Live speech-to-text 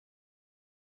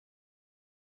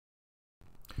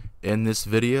In this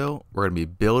video, we're going to be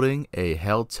building a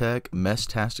Heltec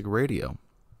Meshtastic radio.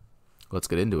 Let's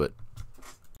get into it.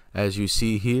 As you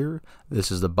see here, this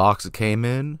is the box it came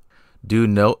in. Do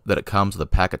note that it comes with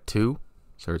a pack of 2,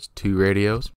 so it's 2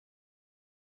 radios.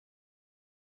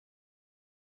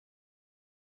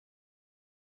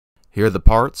 Here are the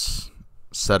parts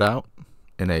set out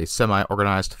in a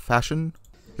semi-organized fashion.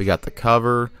 We got the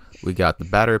cover, we got the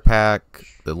battery pack,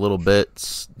 the little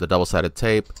bits, the double-sided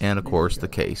tape, and of course the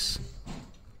case.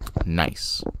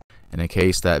 Nice. And in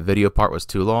case that video part was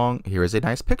too long, here is a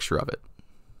nice picture of it.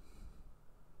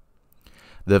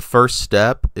 The first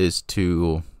step is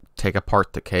to take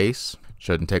apart the case.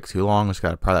 Shouldn't take too long, just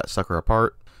gotta pry that sucker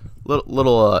apart.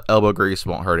 Little elbow grease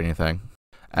won't hurt anything.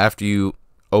 After you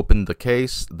open the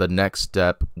case, the next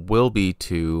step will be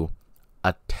to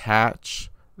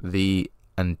attach the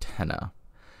antenna.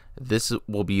 This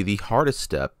will be the hardest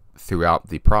step throughout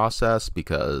the process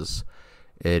because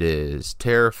it is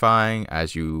terrifying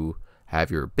as you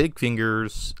have your big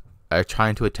fingers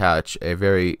trying to attach a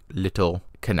very little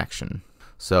connection.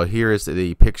 So here is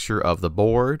the picture of the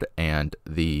board and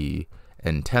the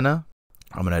antenna.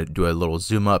 I'm going to do a little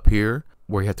zoom up here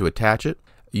where you have to attach it.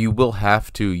 You will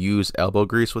have to use elbow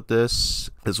grease with this.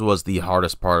 This was the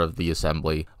hardest part of the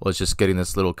assembly, was just getting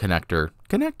this little connector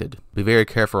connected. Be very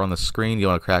careful on the screen, you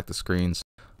don't want to crack the screens.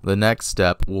 The next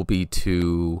step will be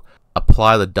to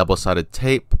apply the double-sided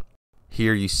tape.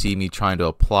 Here you see me trying to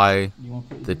apply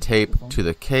the tape to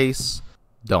the case.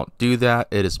 Don't do that.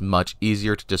 It is much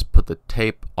easier to just put the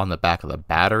tape on the back of the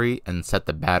battery and set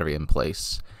the battery in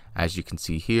place. As you can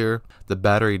see here, the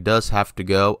battery does have to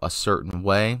go a certain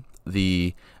way.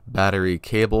 The battery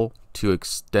cable to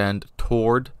extend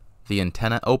toward the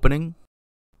antenna opening.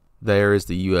 There is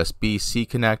the USB-C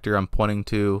connector I'm pointing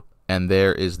to, and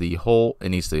there is the hole it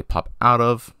needs to pop out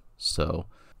of. So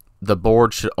the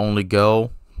board should only go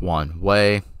one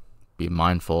way. Be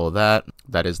mindful of that.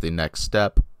 That is the next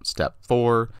step. Step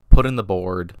 4, putting the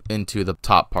board into the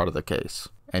top part of the case.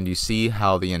 And you see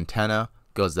how the antenna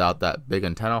goes out that big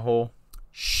antenna hole?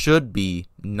 Should be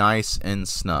nice and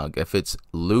snug. If it's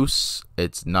loose,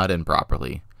 it's not in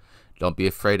properly. Don't be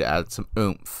afraid to add some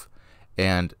oomph.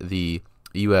 And the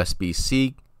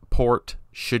USB-C port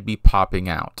should be popping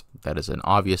out. That is an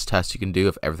obvious test you can do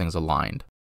if everything's aligned.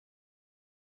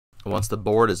 Once the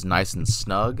board is nice and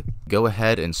snug, go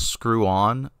ahead and screw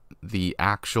on the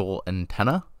actual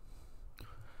antenna.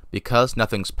 Because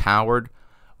nothing's powered,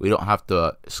 we don't have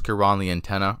to screw on the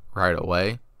antenna right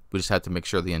away. We just have to make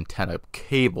sure the antenna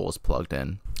cable is plugged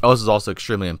in. Oh, this is also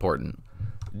extremely important.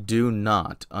 Do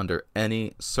not, under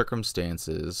any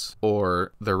circumstances,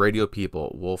 or the radio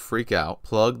people will freak out,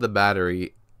 plug the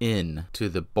battery in to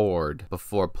the board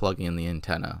before plugging in the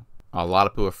antenna. A lot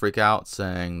of people freak out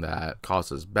saying that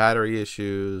causes battery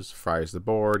issues, fries the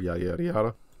board, yada yada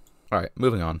yada. Alright,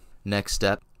 moving on. Next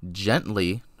step,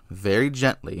 gently, very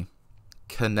gently,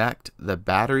 connect the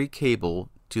battery cable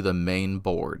to the main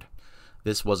board.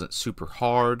 This wasn't super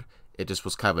hard, it just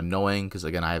was kind of annoying because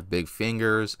again I have big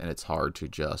fingers and it's hard to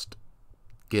just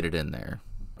get it in there.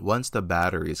 Once the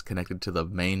battery is connected to the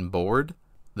main board,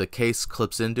 the case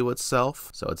clips into itself,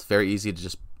 so it's very easy to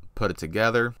just put it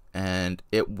together and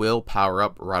it will power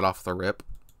up right off the rip.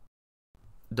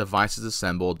 Device is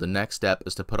assembled. The next step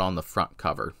is to put on the front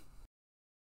cover.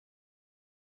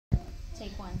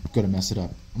 Take one. I'm gonna mess it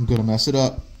up. I'm gonna mess it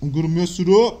up. I'm gonna mess it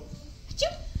up.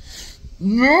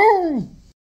 No!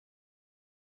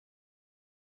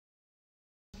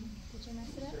 Did you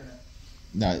mess it up?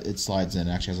 No, it slides in.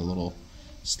 It actually has a little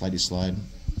slidey slide.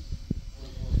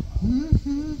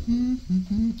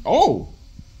 Oh!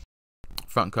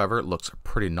 Front cover looks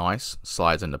pretty nice.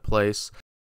 Slides into place.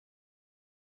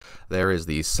 There is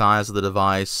the size of the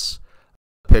device.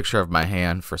 A picture of my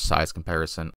hand for size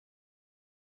comparison.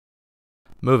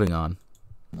 Moving on.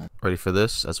 Ready for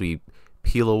this as we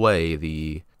peel away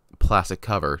the plastic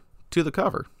cover to the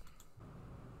cover.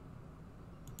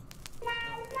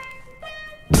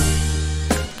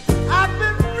 I've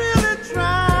been really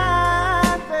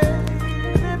trying,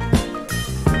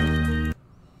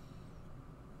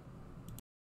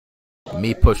 baby.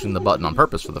 Me pushing the button on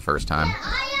purpose for the first time.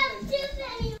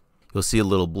 You'll see a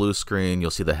little blue screen. You'll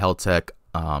see the Heltec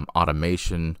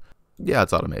automation. Yeah,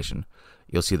 it's automation.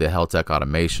 You'll see the Heltec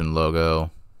automation logo.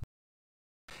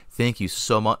 Thank you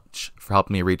so much for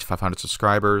helping me reach 500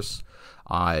 subscribers.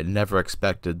 I never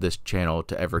expected this channel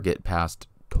to ever get past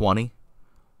 20.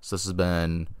 So this has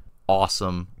been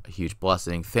awesome, a huge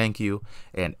blessing. Thank you.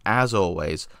 And as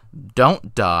always,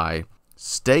 don't die,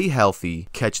 stay healthy,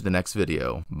 catch you in the next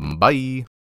video. Bye.